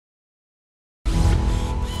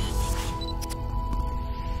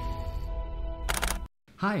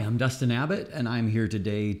Hi, I'm Dustin Abbott, and I'm here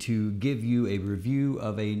today to give you a review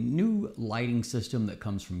of a new lighting system that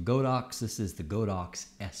comes from Godox. This is the Godox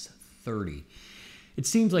S30. It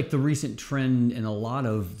seems like the recent trend in a lot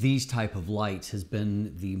of these type of lights has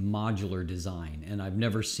been the modular design, and I've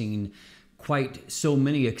never seen quite so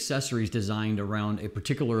many accessories designed around a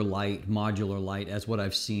particular light, modular light, as what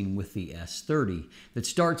I've seen with the S30. That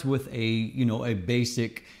starts with a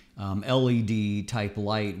basic LED type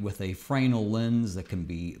light with a Fresnel lens that can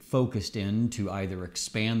be focused in to either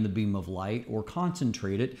expand the beam of light or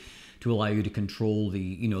concentrate it to allow you to control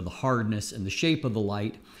the hardness and the shape of the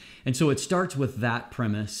light. And so it starts with that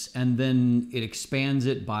premise, and then it expands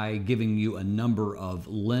it by giving you a number of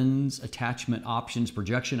lens attachment options,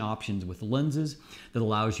 projection options with lenses that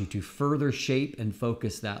allows you to further shape and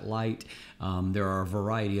focus that light. There are a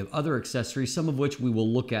variety of other accessories, some of which we will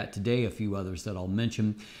look at today, a few others that I'll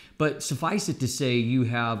mention. But suffice it to say, you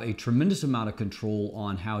have a tremendous amount of control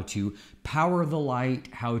on how to power the light,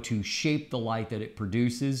 how to shape the light that it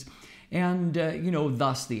produces, and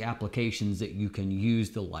thus the applications that you can use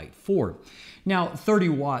the light for. Now, 30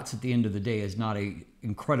 watts at the end of the day is not an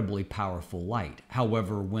incredibly powerful light.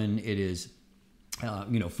 However, when it is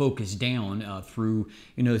focused down through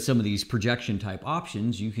some of these projection type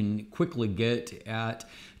options, you can quickly get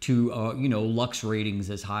to lux ratings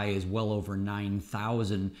as high as well over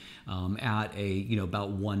 9,000 at about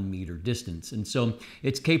 1 meter distance. And so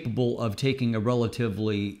it's capable of taking a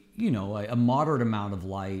relatively a moderate amount of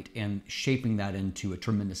light and shaping that into a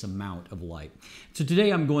tremendous amount of light. So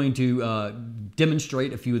today I'm going to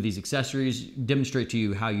demonstrate a few of these accessories, demonstrate to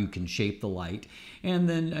you how you can shape the light, and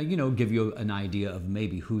then give you an idea of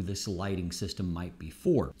maybe who this lighting system might be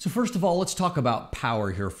for. So first of all, let's talk about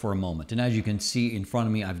power here for a moment. And as you can see in front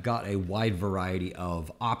of me, I've got a wide variety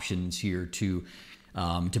of options here to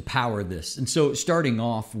power this. And so starting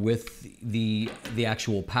off with the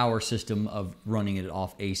actual power system of running it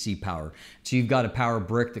off AC power. So you've got a power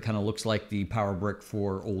brick that kind of looks like the power brick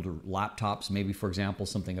for older laptops, maybe for example,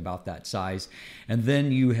 something about that size. And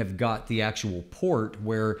then you have got the actual port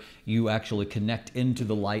where you actually connect into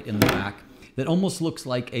the light in the back that almost looks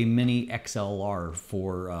like a mini XLR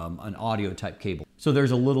for an audio type cable. So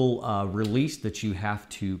there's a little release that you have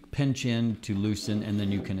to pinch in to loosen, and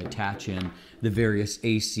then you can attach in the various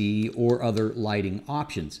AC or other lighting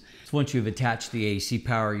options. So once you've attached the AC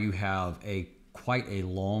power, you have quite a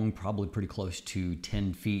long, probably pretty close to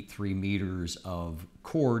 10 feet, 3 meters of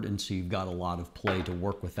cord, and so you've got a lot of play to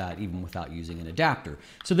work with that even without using an adapter.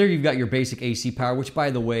 So there you've got your basic AC power, which by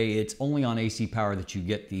the way, it's only on AC power that you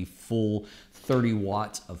get the full 30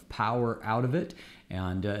 watts of power out of it.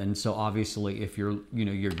 And so obviously if your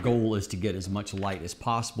goal is to get as much light as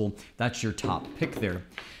possible, that's your top pick there.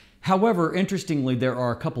 However, interestingly, there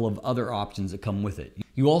are a couple of other options that come with it.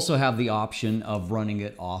 You also have the option of running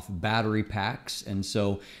it off battery packs. And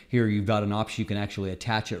so here you've got an option, you can actually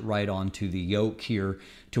attach it right onto the yoke here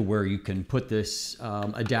to where you can put this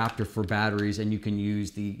adapter for batteries, and you can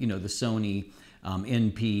use the Sony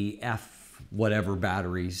NP-F whatever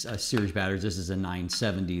batteries, series batteries. This is a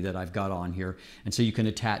 970 that I've got on here. And so you can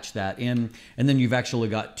attach that in, and then you've actually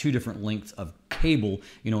got two different lengths of cable,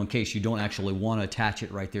 in case you don't actually want to attach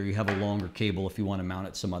it right there. You have a longer cable if you want to mount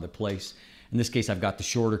it some other place. In this case, I've got the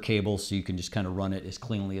shorter cable, so you can just kind of run it as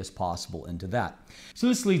cleanly as possible into that. So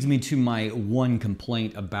this leads me to my one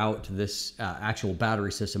complaint about this actual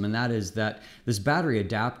battery system, and that is that this battery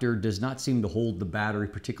adapter does not seem to hold the battery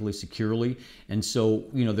particularly securely. And so,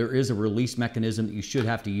 there is a release mechanism that you should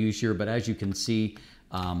have to use here, but as you can see,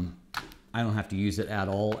 I don't have to use it at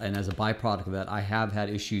all. And as a byproduct of that, I have had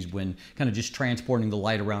issues when kind of just transporting the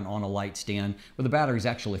light around on a light stand where the battery's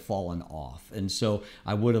actually fallen off. And so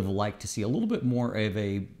I would have liked to see a little bit more of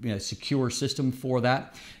a secure system for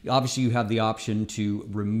that. Obviously, you have the option to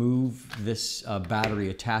remove this battery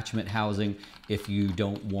attachment housing if you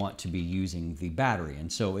don't want to be using the battery. And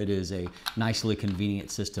so it is a nicely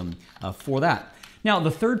convenient system for that. Now,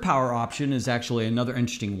 the third power option is actually another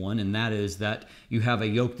interesting one, and that is that you have a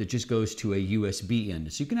yoke that just goes to a USB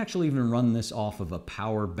end. So you can actually even run this off of a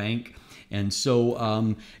power bank. And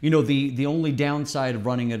so, the only downside of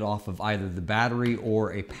running it off of either the battery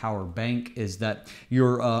or a power bank is that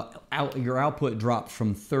your output drops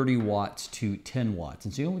from 30 watts to 10 watts.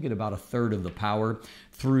 And so you only get about a third of the power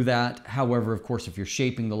through that. However, of course, if you're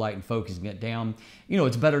shaping the light and focusing it down,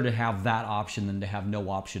 it's better to have that option than to have no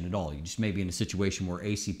option at all. You just may be in a situation where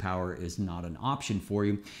AC power is not an option for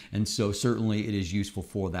you. And so certainly it is useful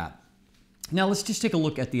for that. Now let's just take a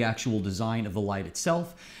look at the actual design of the light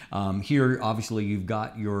itself. Here, obviously, you've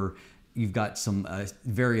got some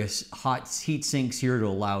various hot heat sinks here to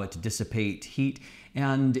allow it to dissipate heat.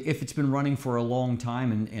 And if it's been running for a long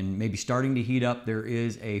time and maybe starting to heat up, there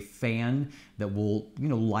is a fan that will,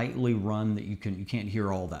 lightly run that you can't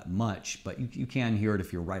hear all that much, but you can hear it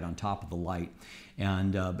if you're right on top of the light.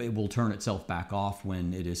 And it will turn itself back off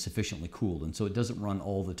when it is sufficiently cooled. And so it doesn't run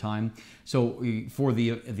all the time. So for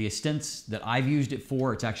the extents that I've used it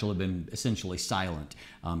for, it's actually been essentially silent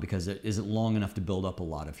because it isn't long enough to build up a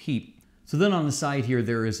lot of heat. So then on the side here,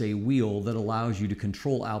 there is a wheel that allows you to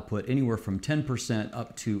control output anywhere from 10%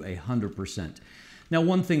 up to 100%. Now,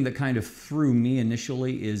 one thing that kind of threw me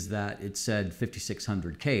initially is that it said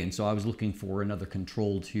 5600K, and so I was looking for another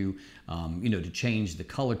control to, to change the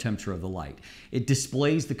color temperature of the light. It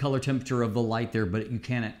displays the color temperature of the light there, but you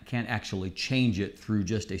can't actually change it through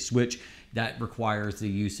just a switch. That requires the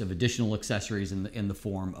use of additional accessories in the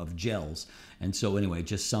form of gels. And so anyway,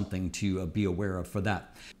 just something to be aware of for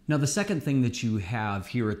that. Now, the second thing that you have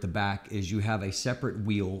here at the back is you have a separate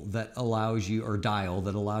wheel that allows you, or dial,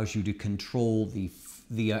 that allows you to control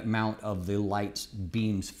the amount of the light's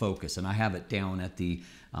beam's focus. And I have it down at the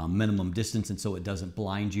minimum distance, and so it doesn't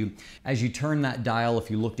blind you. As you turn that dial, if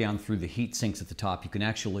you look down through the heat sinks at the top, you can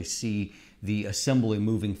actually see the assembly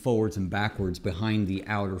moving forwards and backwards behind the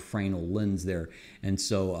outer Fresnel lens there. And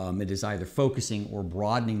so it is either focusing or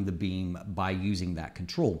broadening the beam by using that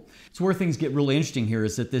control. So where things get really interesting here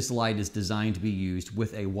is that this light is designed to be used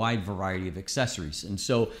with a wide variety of accessories. And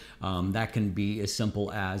so that can be as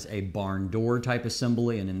simple as a barn door type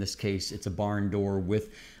assembly. And in this case, it's a barn door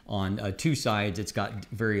with on two sides, it's got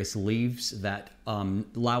various leaves that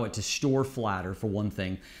allow it to store flatter, for one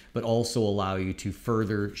thing, but also allow you to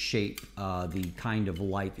further shape the kind of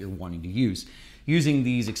light you're wanting to use. Using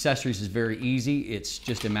these accessories is very easy. It's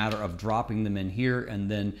just a matter of dropping them in here,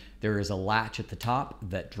 and then there is a latch at the top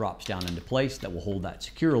that drops down into place that will hold that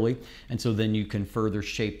securely. And so then you can further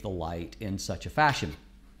shape the light in such a fashion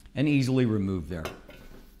and easily remove there.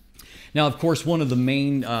 Now, of course, one of the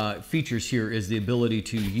main features here is the ability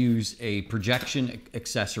to use a projection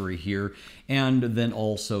accessory here and then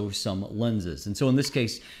also some lenses. And so in this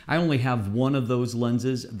case, I only have one of those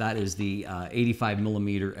lenses. That is the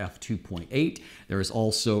 85mm f2.8. There is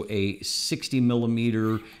also a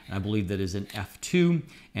 60mm, I believe that is an f2.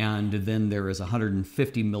 And then there is a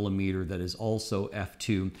 150mm that is also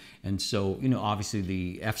f2. And so, obviously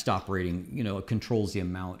the f-stop rating, it controls the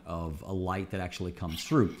amount of a light that actually comes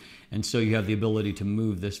through. And so you have the ability to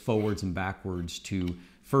move this forwards and backwards to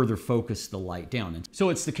further focus the light down. And so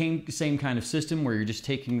it's the same kind of system where you're just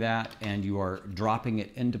taking that and you are dropping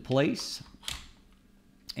it into place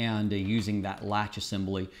and using that latch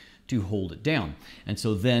assembly to hold it down. And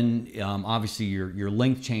so then obviously your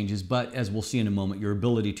length changes, but as we'll see in a moment, your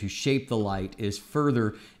ability to shape the light is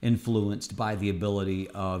further influenced by the ability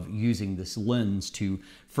of using this lens to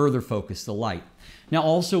further focus the light. Now,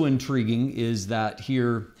 also intriguing is that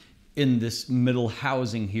here in this middle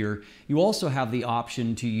housing here, you also have the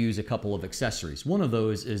option to use a couple of accessories. One of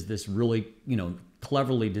those is this really,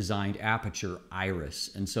 cleverly designed aperture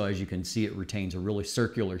iris. And so as you can see, it retains a really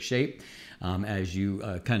circular shape. As you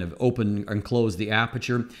kind of open and close the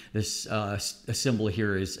aperture, this assembly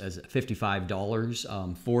here is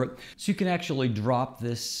 $55 for it. So you can actually drop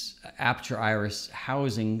this aperture iris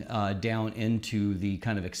housing down into the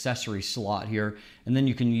kind of accessory slot here, and then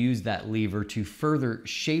you can use that lever to further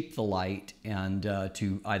shape the light and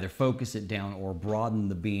to either focus it down or broaden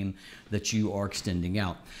the beam that you are extending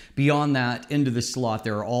out. Beyond that, into the slot,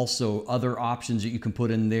 there are also other options that you can put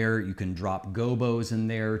in there. You can drop gobos in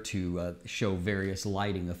there to show various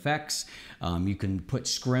lighting effects. You can put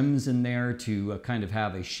scrims in there to kind of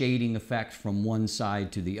have a shading effect from one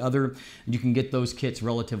side to the other. And you can get those kits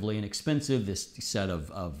relatively inexpensive. This set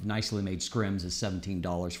of nicely made scrims is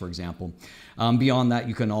 $17, for example. Beyond that,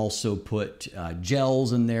 you can also put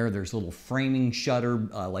gels in there. There's a little framing shutter,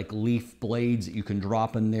 like leaf blades that you can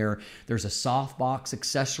drop in there. There's a softbox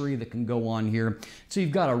accessory that can go on here. So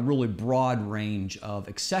you've got a really broad range of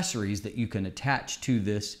accessories that you can attach to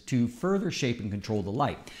this to further shape and control the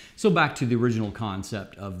light. So back to the original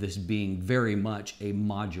concept of this being very much a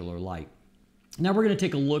modular light. Now we're going to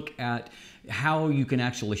take a look at how you can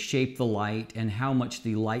actually shape the light and how much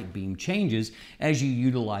the light beam changes as you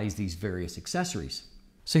utilize these various accessories.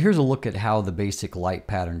 So here's a look at how the basic light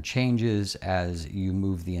pattern changes as you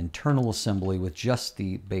move the internal assembly with just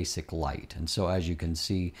the basic light. And so as you can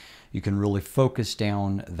see, you can really focus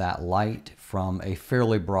down that light from a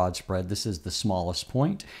fairly broad spread. This is the smallest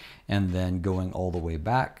point, and then going all the way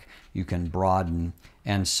back, you can broaden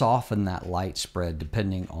and soften that light spread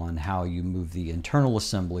depending on how you move the internal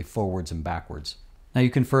assembly forwards and backwards. Now you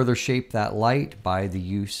can further shape that light by the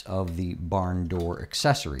use of the barn door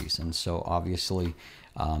accessories. And so obviously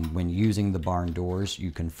when using the barn doors,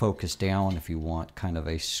 you can focus down if you want kind of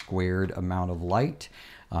a squared amount of light.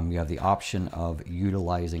 You have the option of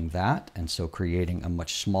utilizing that, and so creating a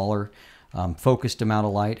much smaller focused amount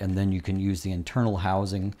of light, and then you can use the internal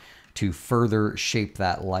housing to further shape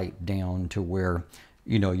that light down to where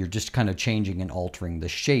you're just kind of changing and altering the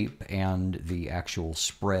shape and the actual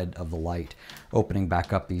spread of the light. Opening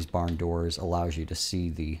back up these barn doors allows you to see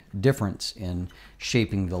the difference in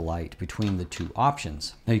shaping the light between the two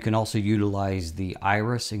options. Now you can also utilize the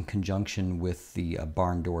iris in conjunction with the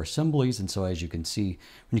barn door assemblies, and so as you can see,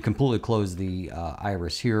 when you completely close the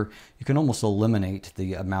iris here, you can almost eliminate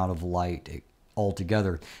the amount of light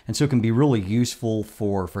altogether. And so it can be really useful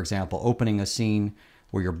for example, opening a scene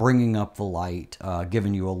where you're bringing up the light,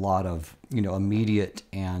 giving you a lot of immediate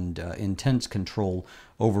and intense control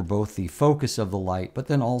over both the focus of the light, but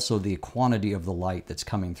then also the quantity of the light that's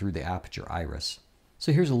coming through the aperture iris.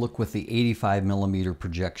 So here's a look with the 85mm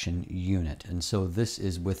projection unit. And so this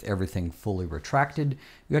is with everything fully retracted.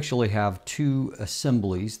 You actually have two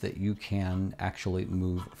assemblies that you can actually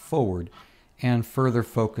move forward and further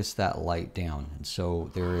focus that light down. And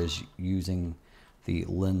so there is using the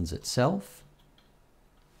lens itself.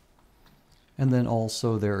 And then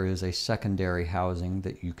also there is a secondary housing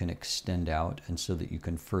that you can extend out, and so that you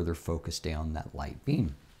can further focus down that light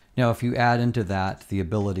beam. Now if you add into that the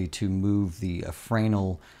ability to move the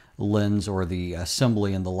Fresnel lens or the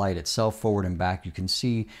assembly and the light itself forward and back, you can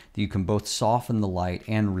see that you can both soften the light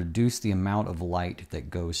and reduce the amount of light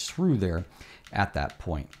that goes through there at that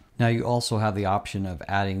point. Now you also have the option of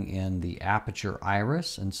adding in the aperture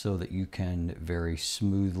iris, and so that you can very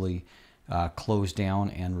smoothly close down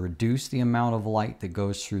and reduce the amount of light that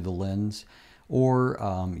goes through the lens, or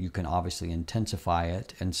you can obviously intensify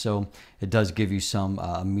it, and so it does give you some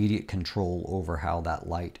immediate control over how that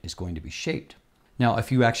light is going to be shaped. Now if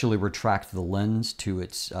you actually retract the lens to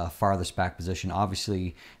its farthest back position,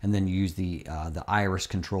 obviously, and then use the iris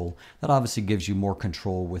control, that obviously gives you more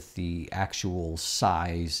control with the actual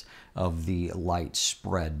size of the light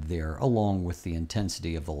spread there, along with the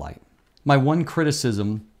intensity of the light. My one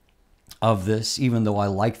criticism of this, even though I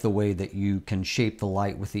like the way that you can shape the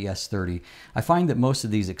light with the S30, I find that most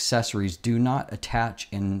of these accessories do not attach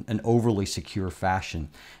in an overly secure fashion.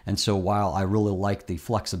 And so while I really like the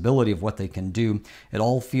flexibility of what they can do, it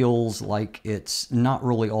all feels like it's not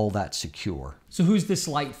really all that secure. So who's this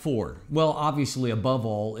light for? Well, obviously, above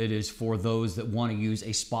all, it is for those that want to use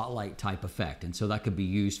a spotlight type effect. And so that could be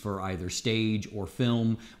used for either stage or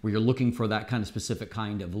film, where you're looking for that kind of specific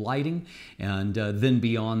kind of lighting. And then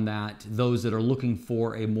beyond that, those that are looking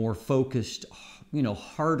for a more focused,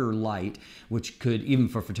 harder light, which could, even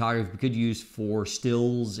for photography, could use for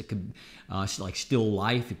stills. It could, like still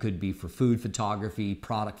life. It could be for food photography,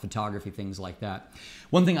 product photography, things like that.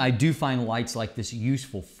 One thing I do find lights like this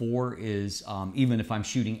useful for is even if I'm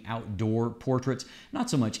shooting outdoor portraits, not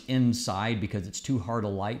so much inside because it's too hard a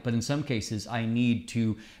light, but in some cases I need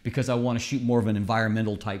to, because I want to shoot more of an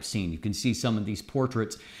environmental type scene. You can see some of these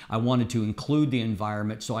portraits, I wanted to include the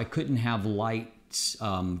environment, so I couldn't have light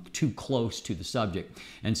too close to the subject.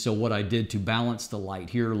 And so what I did to balance the light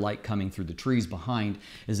here, light coming through the trees behind,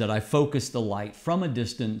 is that I focused the light from a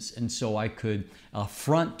distance, and so I could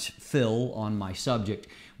front fill on my subject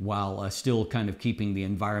while still kind of keeping the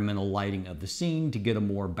environmental lighting of the scene to get a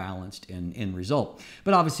more balanced end result.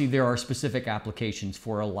 But obviously there are specific applications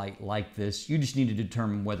for a light like this. You just need to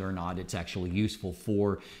determine whether or not it's actually useful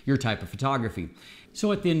for your type of photography.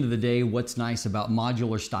 So at the end of the day, what's nice about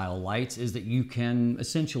modular style lights is that you can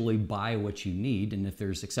essentially buy what you need, and if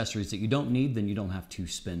there's accessories that you don't need, then you don't have to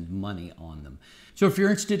spend money on them. So if you're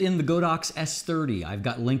interested in the Godox S30, I've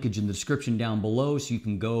got linkage in the description down below so you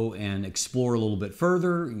can go and explore a little bit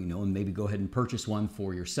further, and maybe go ahead and purchase one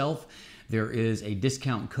for yourself. There is a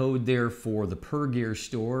discount code there for the Per Gear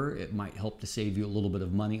store. It might help to save you a little bit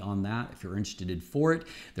of money on that if you're interested for it.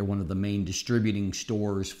 They're one of the main distributing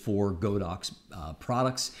stores for Godox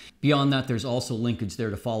products. Beyond that, there's also linkage there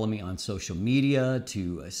to follow me on social media,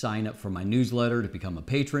 to sign up for my newsletter, to become a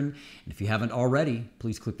patron. And if you haven't already,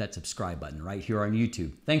 please click that subscribe button right here on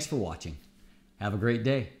YouTube. Thanks for watching. Have a great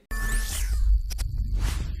day.